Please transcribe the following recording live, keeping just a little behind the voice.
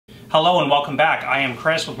Hello and welcome back. I am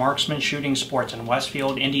Chris with Marksman Shooting Sports in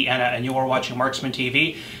Westfield, Indiana, and you are watching Marksman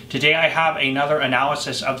TV. Today I have another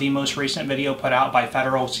analysis of the most recent video put out by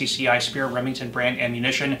Federal CCI Speer Remington brand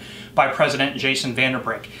ammunition by President Jason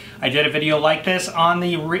Vanderbrink. I did a video like this on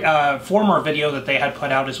the former video that they had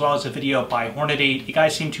put out, as well as a video by Hornady. You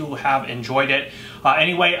guys seem to have enjoyed it.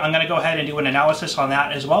 Anyway, I'm going to go ahead and do an analysis on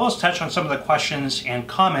that, as well as touch on some of the questions and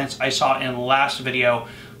comments I saw in the last video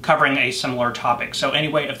covering a similar topic. So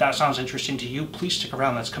anyway, if that sounds interesting to you, please stick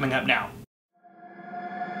around. That's coming up now.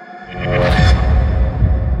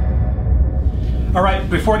 All right,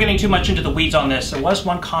 before getting too much into the weeds on this, there was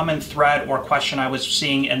one common thread or question I was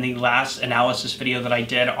seeing in the last analysis video that I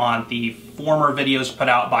did on the former videos put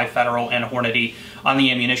out by Federal and Hornady on the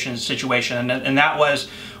ammunition situation, and that was,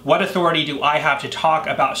 what authority do I have to talk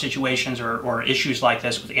about situations or issues like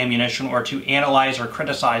this with ammunition, or to analyze or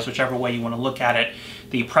criticize, whichever way you want to look at it,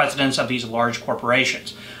 the presidents of these large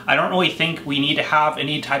corporations? I don't really think we need to have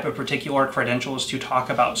any type of particular credentials to talk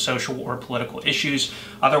about social or political issues.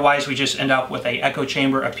 Otherwise, we just end up with an echo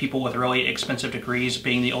chamber of people with really expensive degrees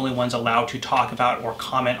being the only ones allowed to talk about or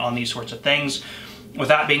comment on these sorts of things. With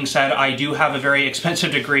that being said, I do have a very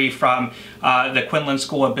expensive degree from the Quinlan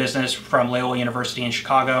School of Business from Loyola University in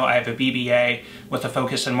Chicago. I have a BBA with a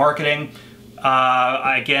focus in marketing.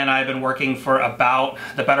 Again, I've been working for about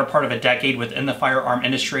the better part of a decade within the firearm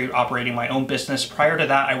industry, operating my own business. Prior to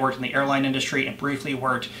that, I worked in the airline industry and briefly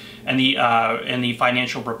worked in the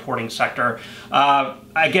financial reporting sector.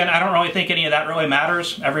 Again, I don't really think any of that really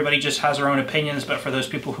matters. Everybody just has their own opinions, but for those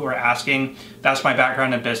people who are asking, that's my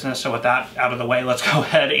background in business. So with that out of the way, let's go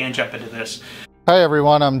ahead and jump into this. Hi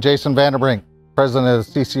everyone, I'm Jason Vanderbrink, president of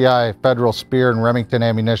CCI Federal Speer and Remington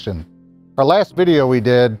Ammunition. Our last video we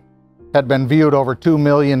did had been viewed over 2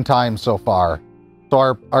 million times so far.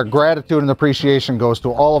 So our gratitude and appreciation goes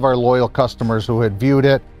to all of our loyal customers who had viewed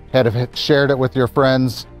it, had shared it with your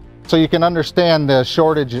friends, so you can understand the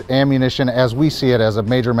shortage of ammunition as we see it as a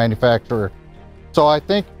major manufacturer. So I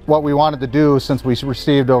think what we wanted to do, since we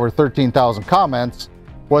received over 13,000 comments,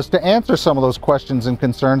 was to answer some of those questions and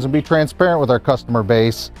concerns and be transparent with our customer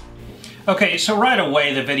base. Okay, so right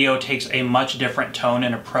away the video takes a much different tone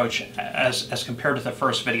and approach as compared to the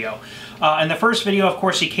first video. In the first video, of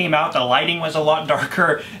course, he came out, the lighting was a lot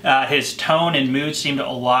darker, his tone and mood seemed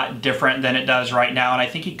a lot different than it does right now, and I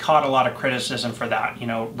think he caught a lot of criticism for that, you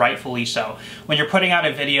know, rightfully so. When you're putting out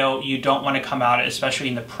a video, you don't want to come out, especially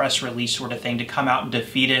in the press release sort of thing, to come out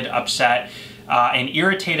defeated, upset, and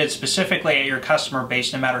irritated specifically at your customer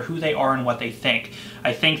base, no matter who they are and what they think.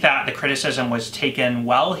 I think that the criticism was taken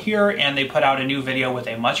well here, and they put out a new video with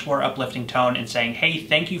a much more uplifting tone and saying, hey,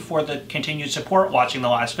 thank you for the continued support watching the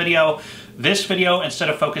last video. This video, instead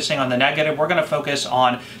of focusing on the negative, we're going to focus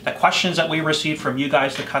on the questions that we received from you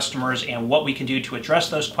guys, the customers, and what we can do to address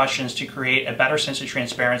those questions to create a better sense of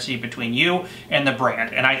transparency between you and the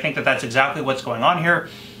brand. And I think that that's exactly what's going on here.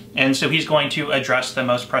 And so he's going to address the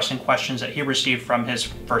most pressing questions that he received from his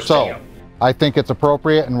first video. I think it's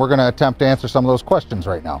appropriate, and we're going to attempt to answer some of those questions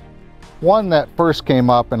right now. One that first came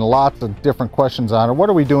up, and lots of different questions on it: what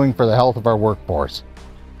are we doing for the health of our workforce?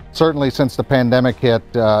 Certainly since the pandemic hit,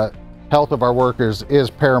 health of our workers is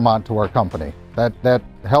paramount to our company. That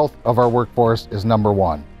health of our workforce is number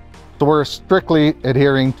one. So we're strictly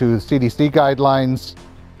adhering to CDC guidelines.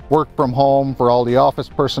 Work from home for all the office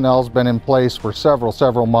personnel has been in place for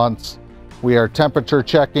several months. We are temperature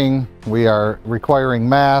checking. We are requiring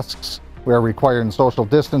masks. We are requiring social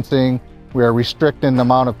distancing. We are restricting the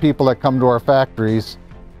amount of people that come to our factories.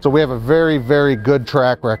 So we have a very good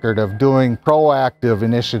track record of doing proactive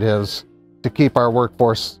initiatives to keep our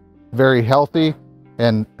workforce very healthy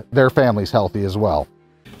and their families healthy as well.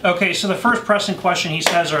 Okay, so the first pressing question, he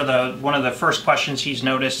says, or one of the first questions he's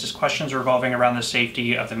noticed, is questions revolving around the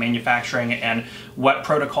safety of the manufacturing and what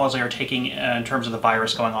protocols they are taking in terms of the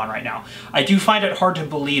virus going on right now. I do find it hard to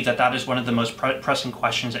believe that that is one of the most pressing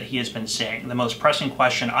questions that he has been seeing. The most pressing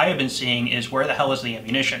question I have been seeing is, where the hell is the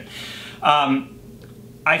ammunition?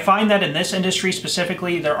 I find that in this industry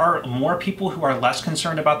specifically, there are more people who are less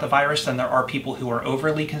concerned about the virus than there are people who are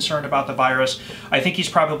overly concerned about the virus. I think he's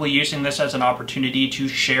probably using this as an opportunity to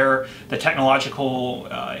share the technological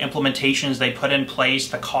implementations they put in place,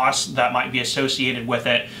 the costs that might be associated with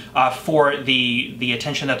it, for the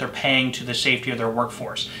attention that they're paying to the safety of their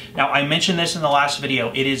workforce. Now, I mentioned this in the last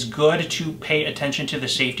video. It is good to pay attention to the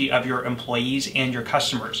safety of your employees and your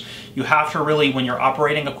customers. You have to really, when you're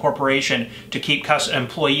operating a corporation, to keep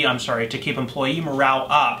employee morale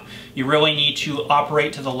up, you really need to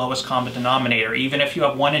operate to the lowest common denominator. Even if you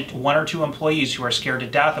have one or two employees who are scared to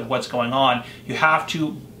death of what's going on, you have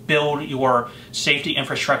to build your safety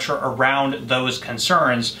infrastructure around those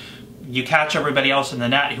concerns you catch everybody else in the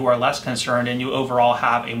net who are less concerned, and you overall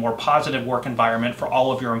have a more positive work environment for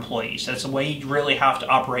all of your employees. That's the way you really have to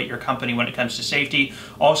operate your company when it comes to safety.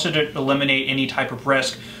 Also, to eliminate any type of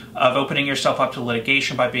risk of opening yourself up to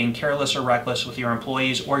litigation by being careless or reckless with your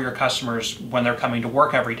employees or your customers when they're coming to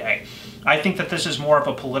work every day. I think that this is more of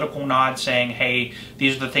a political nod saying, hey,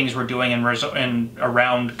 these are the things we're doing in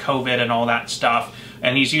around COVID and all that stuff.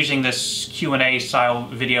 And he's using this Q&A style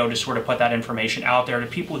video to sort of put that information out there to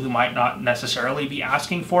people who might not necessarily be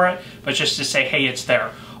asking for it, but just to say, hey, it's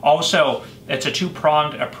there. Also, it's a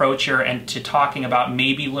two-pronged approach here, and to talking about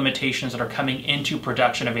maybe limitations that are coming into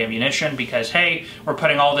production of ammunition because, hey, we're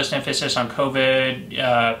putting all this emphasis on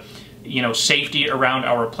COVID, safety around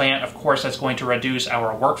our plant. Of course, that's going to reduce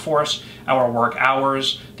our workforce, our work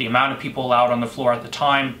hours, the amount of people allowed on the floor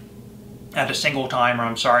at a single time,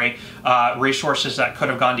 resources that could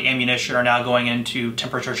have gone to ammunition are now going into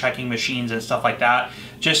temperature checking machines and stuff like that,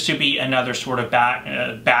 just to be another sort of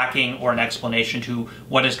backing or an explanation to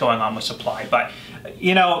what is going on with supply. But,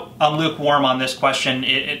 I'm lukewarm on this question.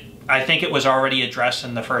 I think it was already addressed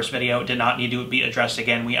in the first video. It did not need to be addressed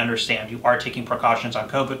again. We understand you are taking precautions on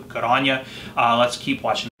COVID. Good on you. Let's keep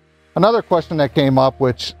watching. Another question that came up,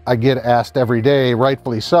 which I get asked every day,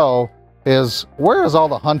 rightfully so, is where is all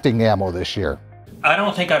the hunting ammo this year? I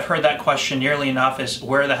don't think I've heard that question nearly enough, is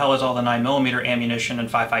where the hell is all the 9mm ammunition and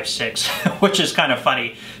 5.56, which is kind of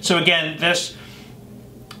funny. So again,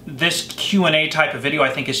 this Q&A type of video, I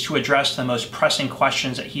think, is to address the most pressing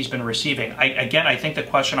questions that he's been receiving. I think the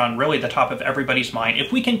question on really the top of everybody's mind,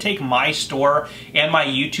 if we can take my store and my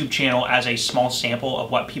YouTube channel as a small sample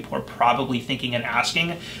of what people are probably thinking and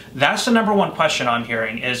asking, that's the number one question I'm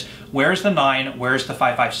hearing is, where's the 9, where's the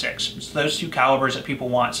 5.56? It's those two calibers that people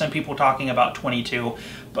want. Some people talking about 22,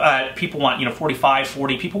 but people want, 45,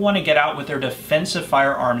 40. People want to get out with their defensive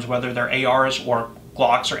firearms, whether they're ARs or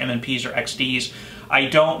Glocks or M&Ps or XDs. I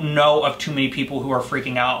don't know of too many people who are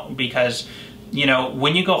freaking out because,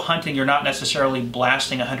 when you go hunting, you're not necessarily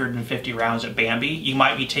blasting 150 rounds at Bambi. You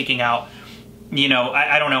might be taking out,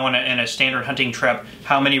 I don't know, in a standard hunting trip,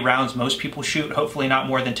 how many rounds most people shoot. Hopefully not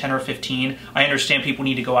more than 10 or 15. I understand people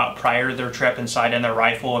need to go out prior to their trip and sight in their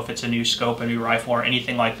rifle if it's a new scope, a new rifle, or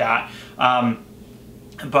anything like that.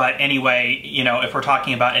 But anyway, if we're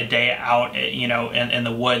talking about a day out, in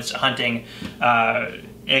the woods hunting,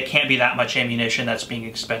 it can't be that much ammunition that's being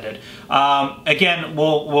expended. Again,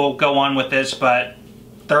 we'll go on with this, but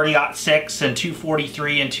 30-06 and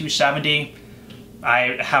 243 and 270,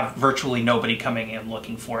 I have virtually nobody coming in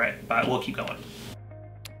looking for it, but we'll keep going.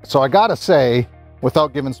 So I gotta say,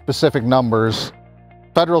 without giving specific numbers,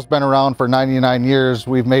 Federal's been around for 99 years.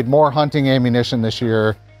 We've made more hunting ammunition this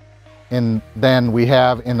year than we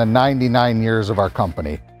have in the 99 years of our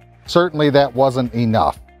company. Certainly that wasn't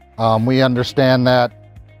enough. We understand that,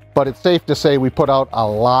 but it's safe to say we put out a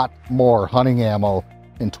lot more hunting ammo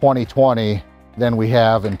in 2020 than we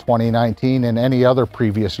have in 2019 and any other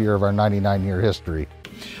previous year of our 99-year history.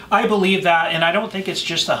 I believe that, and I don't think it's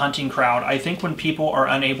just the hunting crowd. I think when people are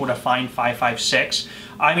unable to find 5.56,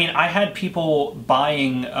 I had people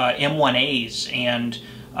buying M1As and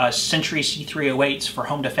Century C308s for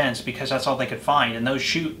home defense because that's all they could find, and those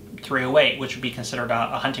shoot 308, which would be considered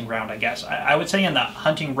a hunting round, I guess. I would say in the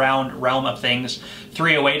hunting round realm of things,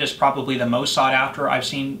 308 is probably the most sought after. I've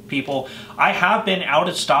seen people. I have been out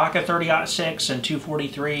of stock of 30-06 and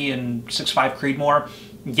 243 and 6.5 Creedmoor.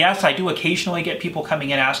 Yes, I do occasionally get people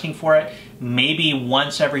coming in asking for it, maybe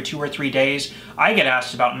once every 2 or 3 days. I get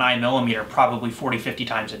asked about 9mm probably 40-50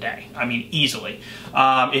 times a day. Easily.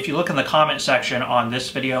 If you look in the comment section on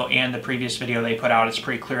this video and the previous video they put out, it's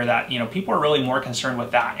pretty clear that, people are really more concerned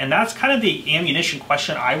with that. And that's kind of the ammunition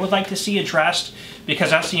question I would like to see addressed,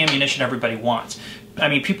 because that's the ammunition everybody wants.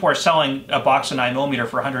 People are selling a box of 9mm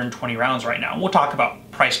for 120 rounds right now. We'll talk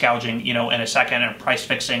about price gouging, in a second, and price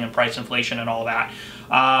fixing and price inflation and all that.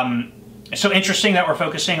 So interesting that we're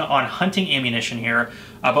focusing on hunting ammunition here,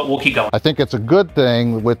 but we'll keep going. I think it's a good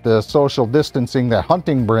thing with the social distancing that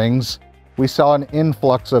hunting brings. We saw an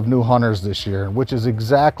influx of new hunters this year, which is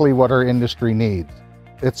exactly what our industry needs.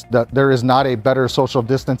 There is not a better social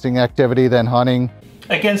distancing activity than hunting.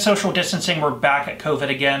 Again, social distancing, we're back at COVID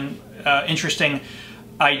again. Interesting.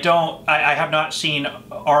 I have not seen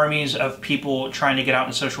armies of people trying to get out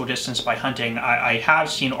and social distance by hunting. I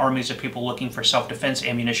have seen armies of people looking for self-defense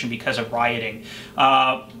ammunition because of rioting.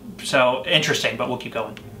 So interesting, but we'll keep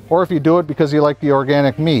going. Or if you do it because you like the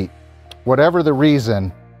organic meat, whatever the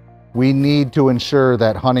reason, we need to ensure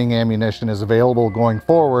that hunting ammunition is available going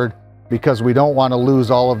forward, because we don't want to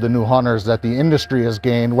lose all of the new hunters that the industry has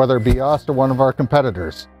gained, whether it be us or one of our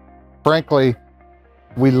competitors. Frankly,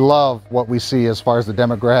 We love what we see as far as the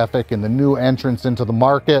demographic and the new entrants into the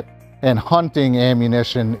market, and hunting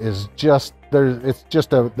ammunition is just, it's just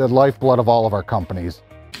the lifeblood of all of our companies.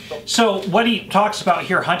 So what he talks about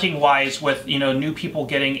here hunting wise with, you know, new people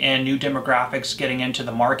getting in, new demographics getting into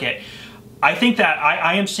the market, I think that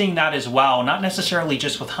I am seeing that as well, not necessarily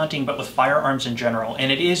just with hunting, but with firearms in general.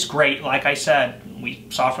 And it is great, like I said, we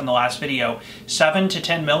saw from the last video, 7 to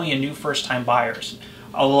 10 million new first-time buyers.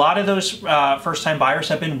 A lot of those first-time buyers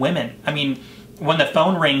have been women. I mean, when the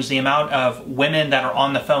phone rings, the amount of women that are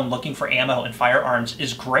on the phone looking for ammo and firearms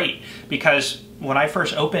is great, because when I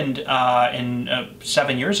first opened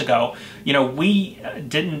 7 years ago, you know, we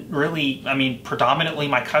didn't really, I mean, predominantly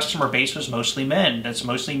my customer base was mostly men. That's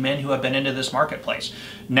mostly men who have been into this marketplace.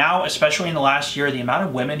 Now, especially in the last year, the amount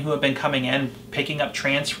of women who have been coming in, picking up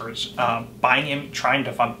transfers, trying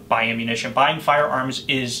to buy ammunition, buying firearms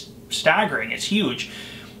is staggering. It's huge.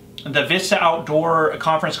 The Vista Outdoor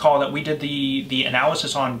conference call that we did the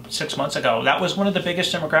analysis on 6 months ago, that was one of the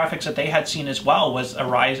biggest demographics that they had seen as well, was a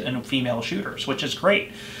rise in female shooters, which is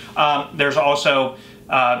great. There's also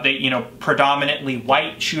predominantly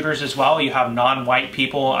white shooters as well. You have non-white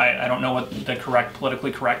people. I don't know what the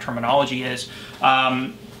politically correct terminology is.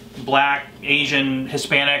 Black, Asian,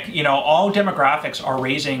 Hispanic, you know, all demographics are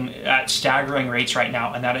raising at staggering rates right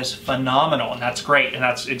now, and that is phenomenal, and that's great, and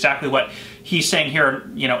that's exactly what he's saying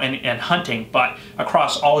here, you know, in hunting, but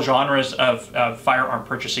across all genres of firearm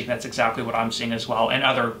purchasing, that's exactly what I'm seeing as well, and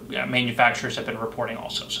other manufacturers have been reporting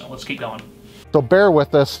also. So let's keep going. So bear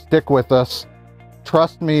with us, stick with us.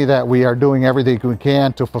 Trust me that we are doing everything we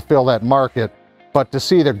can to fulfill that market, but to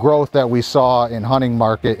see the growth that we saw in hunting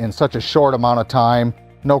market in such a short amount of time,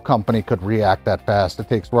 no company could react that fast. It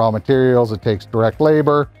takes raw materials, it takes direct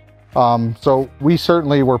labor. So we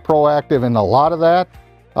certainly were proactive in a lot of that,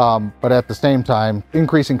 but at the same time,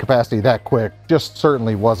 increasing capacity that quick just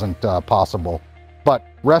certainly wasn't possible. But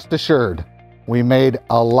rest assured, we made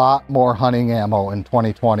a lot more hunting ammo in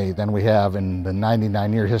 2020 than we have in the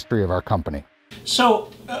 99-year history of our company.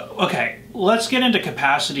 So, okay, let's get into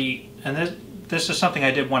capacity, and this is something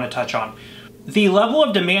I did want to touch on. The level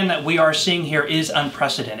of demand that we are seeing here is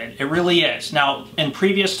unprecedented. It really is. Now, in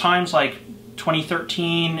previous times like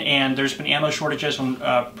 2013, and there's been ammo shortages when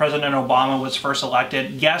President Obama was first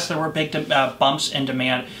elected, yes, there were big bumps in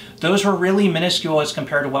demand. Those were really minuscule as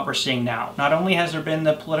compared to what we're seeing now. Not only has there been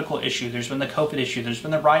the political issue, there's been the COVID issue, there's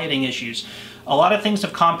been the rioting issues. A lot of things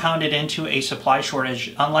have compounded into a supply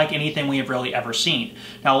shortage unlike anything we have really ever seen.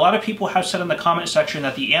 Now, a lot of people have said in the comment section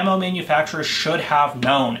that the ammo manufacturers should have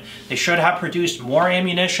known. They should have produced more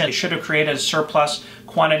ammunition. They should have created a surplus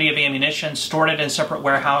quantity of ammunition, stored it in separate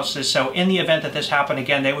warehouses. So in the event that this happened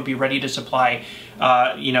again, they would be ready to supply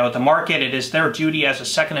the market. It is their duty as a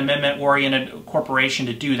Second Amendment-oriented corporation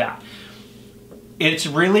to do that. It's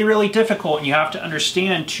really, really difficult, and you have to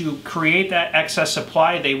understand, to create that excess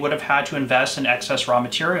supply, they would have had to invest in excess raw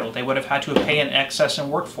material. They would have had to have paid an excess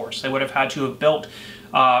in workforce. They would have had to have built,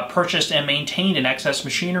 purchased and maintained an excess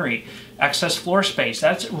machinery, excess floor space.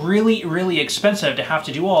 That's really, really expensive to have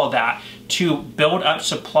to do all of that to build up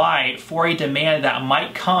supply for a demand that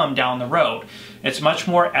might come down the road. It's much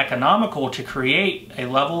more economical to create a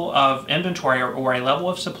level of inventory or a level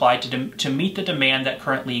of supply to meet the demand that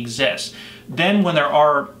currently exists. Then when there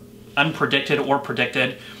are unpredicted or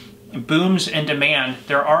predicted booms in demand,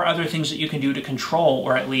 there are other things that you can do to control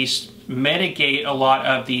or at least mitigate a lot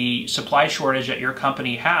of the supply shortage that your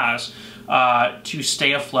company has to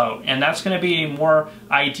stay afloat. And that's going to be a more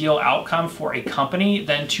ideal outcome for a company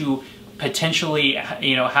than to potentially,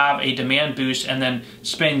 have a demand boost and then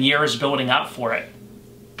spend years building up for it.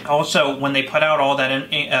 Also, when they put out all that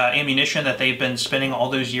ammunition that they've been spending all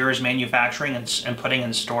those years manufacturing and putting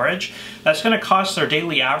in storage, that's going to cost their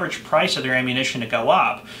daily average price of their ammunition to go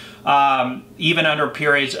up. Even under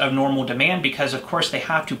periods of normal demand, because of course they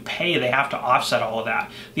have to pay, they have to offset all of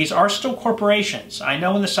that. These are still corporations. I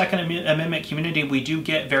know in the Second Amendment community we do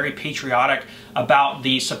get very patriotic about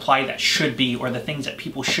the supply that should be, or the things that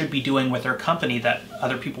people should be doing with their company that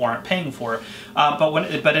other people aren't paying for.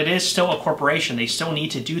 But it is still a corporation. They still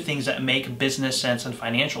need to do things that make business sense and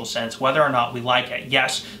financial sense, whether or not we like it.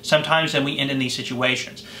 Yes, sometimes then we end in these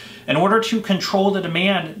situations. In order to control the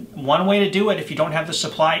demand, one way to do it if you don't have the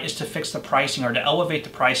supply is to fix the pricing or to elevate the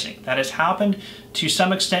pricing. That has happened to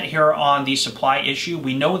some extent here on the supply issue.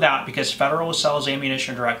 We know that because Federal sells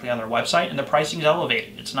ammunition directly on their website and the pricing is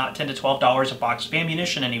elevated. It's not $10 to $12 a box of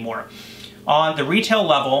ammunition anymore. On the retail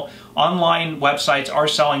level, online websites are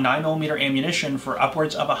selling 9mm ammunition for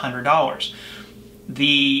upwards of $100.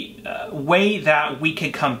 The way that we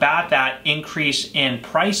could combat that increase in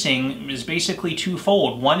pricing is basically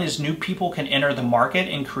twofold. One is new people can enter the market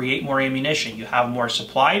and create more ammunition. You have more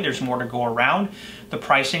supply, there's more to go around, the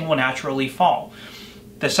pricing will naturally fall.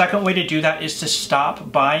 The second way to do that is to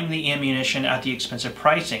stop buying the ammunition at the expensive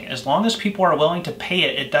pricing. As long as people are willing to pay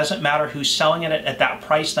it, it doesn't matter who's selling it at that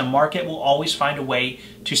price, the market will always find a way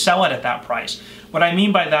to sell it at that price. What I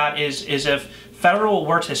mean by that is if Federal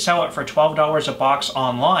were to sell it for $12 a box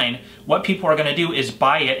online, what people are going to do is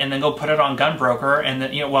buy it and then go put it on Gunbroker, and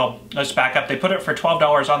then, well, let's back up. They put it for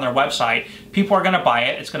 $12 on their website. People are going to buy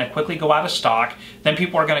it. It's going to quickly go out of stock. Then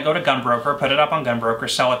people are going to go to Gunbroker, put it up on Gunbroker,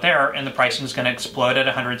 sell it there, and the pricing is going to explode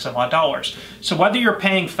at $100 some odd. So whether you're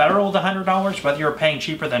paying Federal the $100, whether you're paying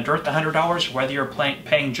cheaper than Dirt the $100, whether you're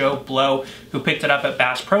paying Joe Blow, who picked it up at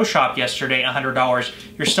Bass Pro Shop yesterday, $100,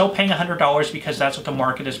 you're still paying $100 because that's what the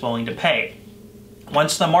market is willing to pay.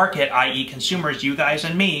 Once the market, i.e. consumers, you guys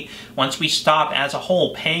and me, once we stop as a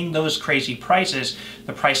whole paying those crazy prices,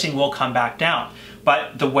 the pricing will come back down.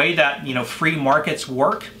 But the way that, free markets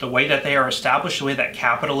work, the way that they are established, the way that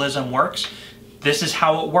capitalism works, this is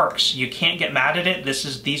how it works. You can't get mad at it.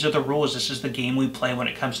 These are the rules. This is the game we play when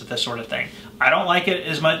it comes to this sort of thing. I don't like it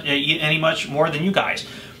any much more than you guys.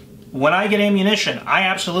 When I get ammunition, I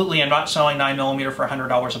absolutely am not selling 9mm for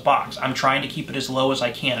 $100 a box. I'm trying to keep it as low as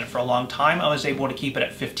I can. And for a long time, I was able to keep it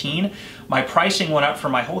at $15. My pricing went up for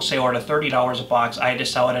my wholesaler to $30 a box. I had to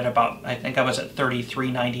sell it at about, I think I was at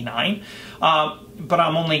 $33.99. But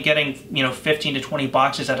I'm only getting, 15 to 20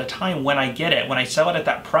 boxes at a time when I get it. When I sell it at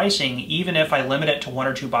that pricing, even if I limit it to 1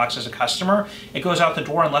 or 2 boxes a customer, it goes out the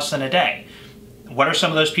door in less than a day. What are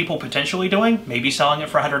some of those people potentially doing? Maybe selling it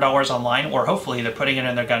for $100 online, or hopefully they're putting it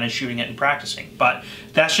in their gun and shooting it and practicing. But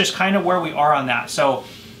that's just kind of where we are on that. So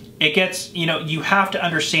it gets, you have to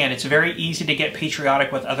understand, it's very easy to get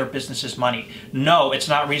patriotic with other businesses' money. No, it's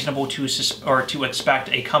not reasonable to expect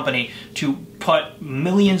a company to put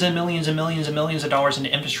millions and millions and millions and millions of dollars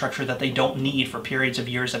into infrastructure that they don't need for periods of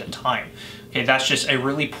years at a time. Okay, that's just a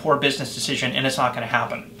really poor business decision, and it's not going to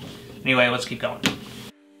happen. Anyway, let's keep going.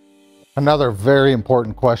 Another very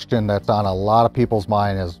important question that's on a lot of people's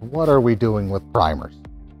mind is, what are we doing with primers?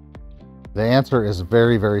 The answer is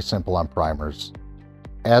very, very simple on primers.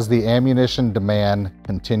 As the ammunition demand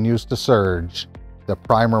continues to surge, the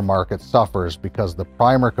primer market suffers because the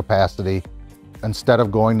primer capacity, instead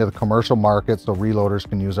of going to the commercial market so reloaders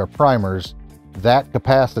can use our primers, that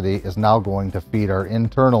capacity is now going to feed our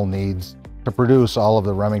internal needs to produce all of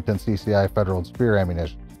the Remington CCI Federal and Speer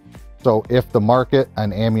ammunition. So if the market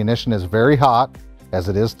on ammunition is very hot, as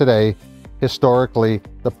it is today, historically,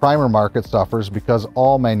 the primer market suffers because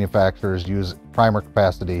all manufacturers use primer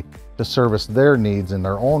capacity to service their needs in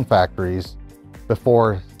their own factories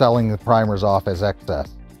before selling the primers off as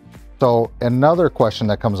excess. So another question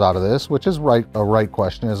that comes out of this, which is a right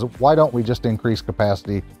question, is why don't we just increase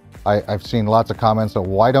capacity? I've seen lots of comments of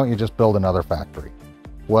why don't you just build another factory?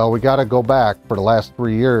 Well, we got to go back for the last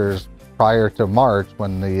 3 years. Prior to March,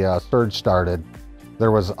 when the surge started,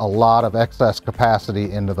 there was a lot of excess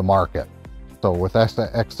capacity into the market. So with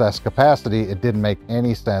excess capacity, it didn't make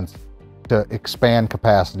any sense to expand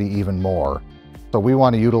capacity even more. So we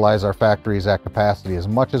want to utilize our factories at capacity as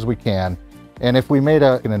much as we can. And if we made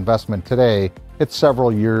an investment today, it's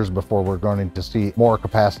several years before we're going to see more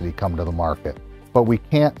capacity come to the market. But we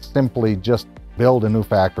can't simply just build a new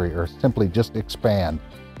factory or simply just expand.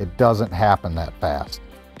 It doesn't happen that fast.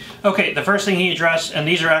 Okay, the first thing he addressed, and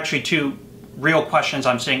these are actually two real questions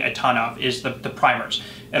I'm seeing a ton of, is the primers.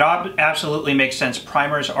 It absolutely makes sense.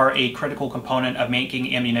 Primers are a critical component of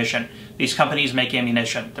making ammunition. These companies make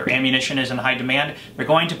ammunition. Their ammunition is in high demand. They're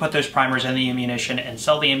going to put those primers in the ammunition and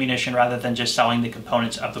sell the ammunition rather than just selling the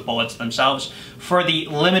components of the bullets themselves for the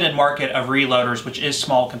limited market of reloaders, which is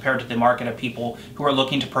small compared to the market of people who are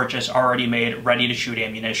looking to purchase already made, ready to shoot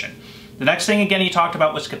ammunition. The next thing, again, he talked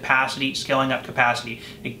about was capacity, scaling up capacity.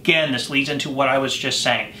 Again, this leads into what I was just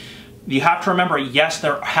saying. You have to remember, yes,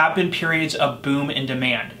 there have been periods of boom in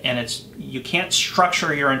demand, and you can't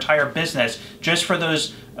structure your entire business just for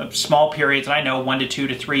those small periods. And I know 1 to 2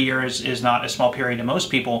 to 3 years is not a small period to most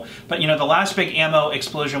people, but the last big ammo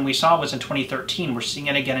explosion we saw was in 2013. We're seeing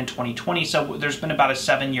it again in 2020, so there's been about a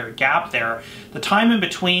 7-year gap there. The time in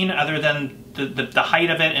between, other than the height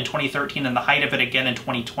of it in 2013 and the height of it again in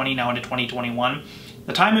 2020, now into 2021,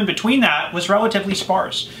 the time in between that was relatively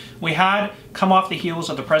sparse. We had come off the heels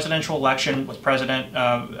of the presidential election with President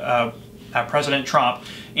Trump,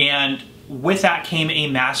 and with that came a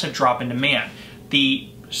massive drop in demand. The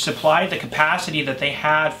supply, the capacity that they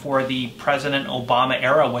had for the President Obama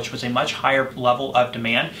era, which was a much higher level of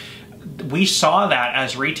demand, we saw that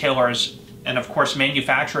as retailers and of course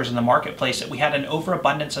manufacturers in the marketplace that we had an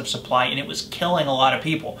overabundance of supply and it was killing a lot of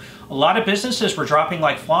people. A lot of businesses were dropping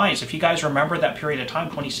like flies. If you guys remember that period of time,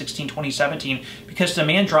 2016, 2017, because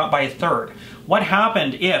demand dropped by a third. What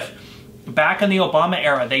happened if back in the Obama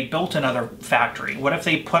era they built another factory? What if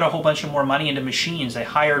they put a whole bunch of more money into machines? They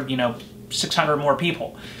hired, 600 more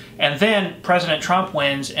people. And then President Trump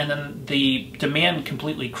wins, and then the demand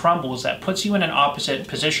completely crumbles. That puts you in an opposite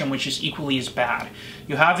position, which is equally as bad.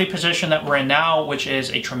 You have the position that we're in now, which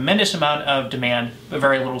is a tremendous amount of demand, but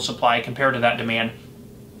very little supply compared to that demand.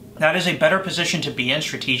 That is a better position to be in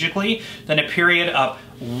strategically than a period of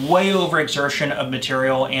way overexertion of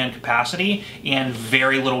material and capacity and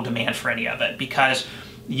very little demand for any of it. Because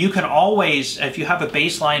you can always, if you have a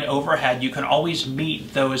baseline overhead, you can always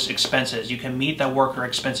meet those expenses. You can meet the worker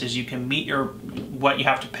expenses. You can meet what you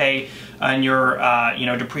have to pay on your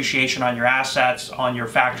depreciation on your assets, on your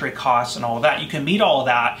factory costs and all of that. You can meet all of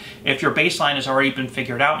that if your baseline has already been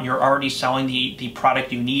figured out and you're already selling the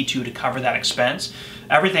product you need to cover that expense.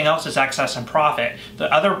 Everything else is excess and profit.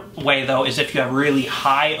 The other way, though, is if you have really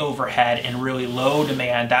high overhead and really low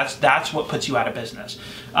demand, that's what puts you out of business.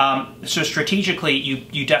 So strategically,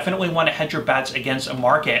 you definitely want to hedge your bets against a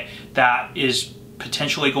market that is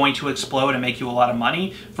potentially going to explode and make you a lot of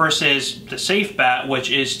money versus the safe bet,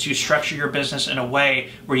 which is to structure your business in a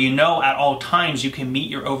way where at all times you can meet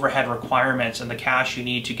your overhead requirements and the cash you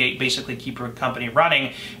need to basically keep your company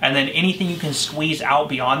running, and then anything you can squeeze out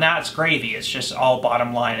beyond that, it's gravy. It's just all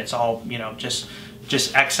bottom line. It's all just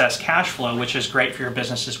excess cash flow, which is great for your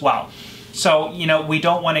business as well. So we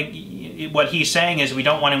don't want to, what he's saying is we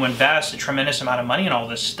don't want to invest a tremendous amount of money in all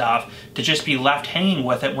this stuff to just be left hanging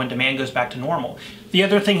with it when demand goes back to normal. The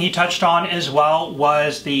other thing he touched on as well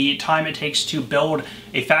was the time it takes to build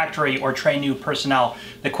a factory or train new personnel.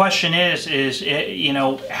 The question is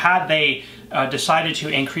had they decided to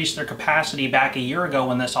increase their capacity back a year ago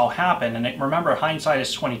when this all happened, and remember, hindsight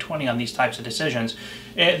is 20/20 on these types of decisions,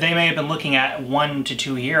 they may have been looking at 1 to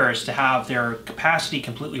 2 years to have their capacity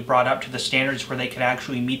completely brought up to the standards where they could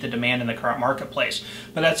actually meet the demand in the current marketplace.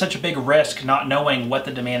 But that's such a big risk, not knowing what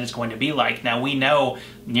the demand is going to be like. Now we know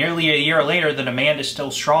nearly a year later the demand is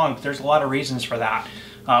still strong, but there's a lot of reasons for that.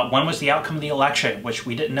 One was the outcome of the election, which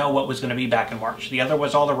we didn't know what was going to be back in March. The other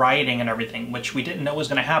was all the rioting and everything, which we didn't know was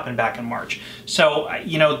going to happen back in March. So,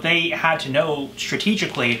 they had to know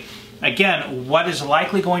strategically, again, what is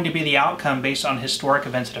likely going to be the outcome based on historic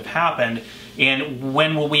events that have happened, and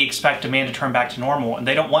when will we expect demand to turn back to normal. And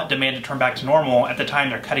they don't want demand to turn back to normal at the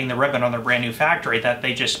time they're cutting the ribbon on their brand new factory that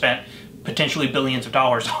they just spent potentially billions of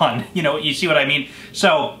dollars on. You see what I mean?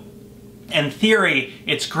 So, in theory,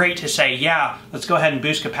 it's great to say, yeah, let's go ahead and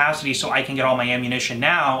boost capacity so I can get all my ammunition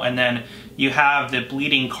now, and then you have the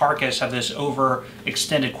bleeding carcass of this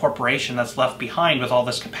overextended corporation that's left behind with all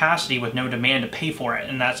this capacity with no demand to pay for it.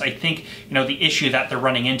 And that's, I think, the issue that they're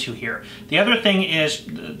running into here. The other thing is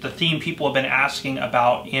the theme people have been asking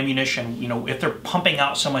about ammunition. If they're pumping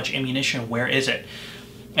out so much ammunition, where is it?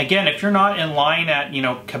 Again, if you're not in line at,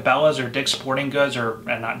 Cabela's or Dick's Sporting Goods, or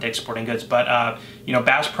not Dick's Sporting Goods, but,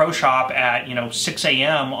 Bass Pro Shop at, 6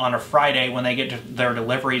 a.m. on a Friday when they get to their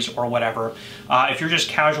deliveries or whatever, if you're just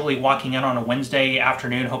casually walking in on a Wednesday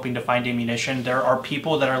afternoon hoping to find ammunition, there are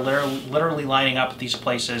people that are literally lining up at these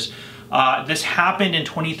places. This happened in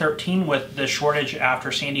 2013 with the shortage after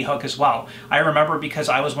Sandy Hook as well. I remember because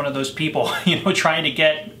I was one of those people, trying to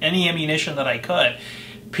get any ammunition that I could.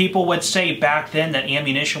 People would say back then that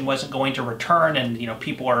ammunition wasn't going to return, and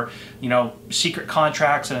people are secret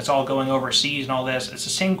contracts and it's all going overseas and all this. It's the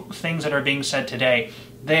same things that are being said today.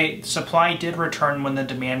 Supply did return when the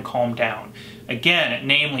demand calmed down. Again,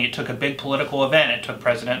 namely, it took a big political event. It took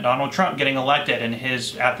President Donald Trump getting elected and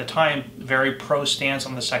his, at the time, very pro stance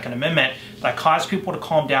on the Second Amendment that caused people to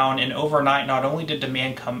calm down, and overnight not only did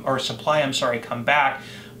supply come back,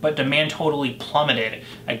 but demand totally plummeted,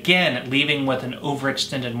 again leaving with an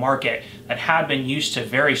overextended market that had been used to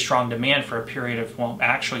very strong demand for a period of, well,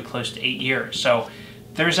 actually close to 8 years. So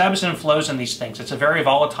there's ebbs and flows in these things. It's a very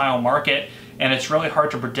volatile market, and it's really hard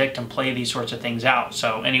to predict and play these sorts of things out.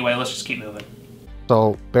 So anyway, let's just keep moving.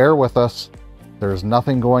 So bear with us. There's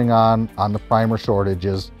nothing going on the primer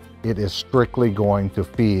shortages. It is strictly going to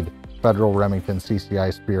feed Federal Remington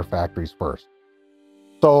CCI Spear factories first.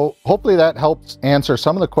 So hopefully that helps answer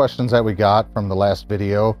some of the questions that we got from the last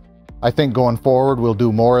video. I think going forward, we'll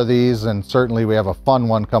do more of these, and certainly we have a fun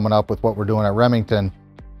one coming up with what we're doing at Remington.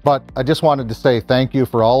 But I just wanted to say thank you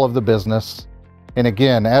for all of the business. And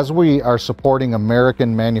again, as we are supporting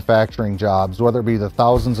American manufacturing jobs, whether it be the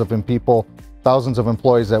thousands of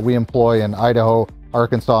employees that we employ in Idaho,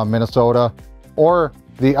 Arkansas, and Minnesota, or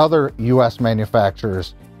the other U.S.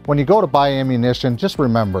 manufacturers When you go to buy ammunition, just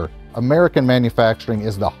remember, American manufacturing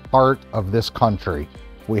is the heart of this country.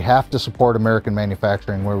 We have to support American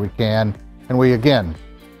manufacturing where we can. And we, again,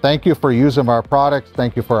 thank you for using our products.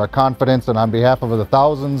 Thank you for our confidence. And on behalf of the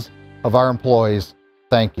thousands of our employees,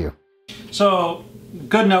 thank you. So,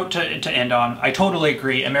 good note to end on. I totally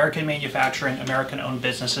agree. American manufacturing, American-owned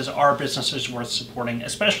businesses are businesses worth supporting,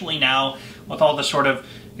 especially now with all the sort of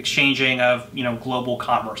exchanging of, global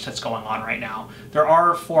commerce that's going on right now. There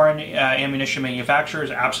are foreign ammunition manufacturers,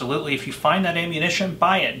 absolutely. If you find that ammunition,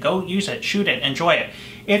 buy it. Go use it, shoot it, enjoy it.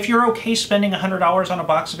 If you're okay spending $100 on a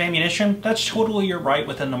box of ammunition, that's totally your right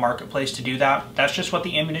within the marketplace to do that. That's just what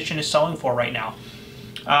the ammunition is selling for right now.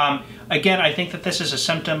 Again, I think that this is a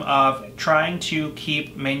symptom of trying to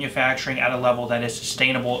keep manufacturing at a level that is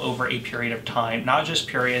sustainable over a period of time, not just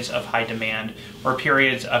periods of high demand or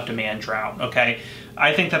periods of demand drought, okay?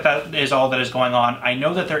 I think that that is all that is going on. I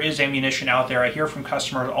know that there is ammunition out there. I hear from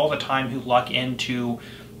customers all the time who luck into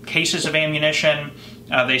cases of ammunition.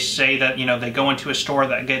 They say that, they go into a store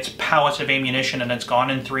that gets pallets of ammunition and it's gone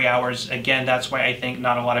in 3 hours. Again, that's why I think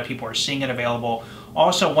not a lot of people are seeing it available.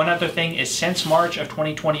 Also, one other thing is since March of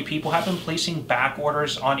 2020, people have been placing back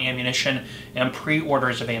orders on ammunition and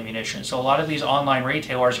pre-orders of ammunition. So a lot of these online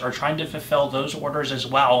retailers are trying to fulfill those orders as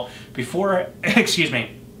well before,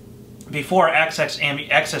 before excess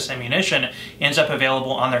ammunition ends up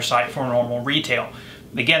available on their site for normal retail.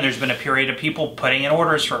 Again, there's been a period of people putting in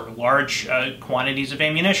orders for large quantities of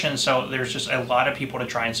ammunition, so there's just a lot of people to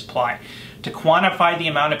try and supply. To quantify the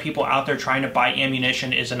amount of people out there trying to buy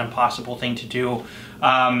ammunition is an impossible thing to do.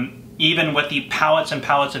 Even with the pallets and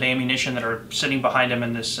pallets of ammunition that are sitting behind them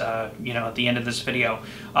in this, at the end of this video,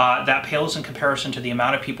 that pales in comparison to the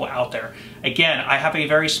amount of people out there. Again, I have a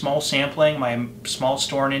very small sampling, my small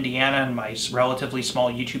store in Indiana and my relatively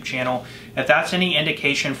small YouTube channel. If that's any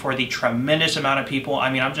indication for the tremendous amount of people, I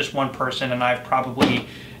mean, I'm just one person and I've probably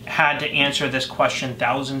had to answer this question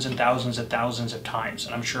thousands and thousands and thousands of times.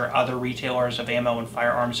 And I'm sure other retailers of ammo and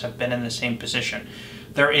firearms have been in the same position.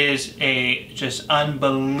 There is a just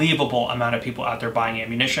unbelievable amount of people out there buying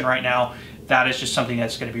ammunition right now. That is just something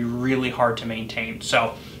that's going to be really hard to maintain.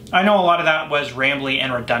 So I know a lot of that was rambly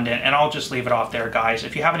and redundant, and I'll just leave it off there, guys.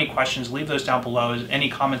 If you have any questions, leave those down below, any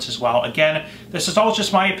comments as well. Again, this is all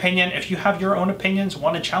just my opinion. If you have your own opinions,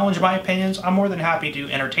 want to challenge my opinions, I'm more than happy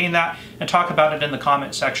to entertain that and talk about it in the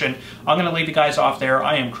comment section. I'm going to leave you guys off there.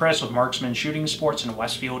 I am Chris with Marksman Shooting Sports in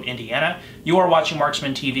Westfield, Indiana. You are watching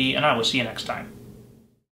Marksman TV, and I will see you next time.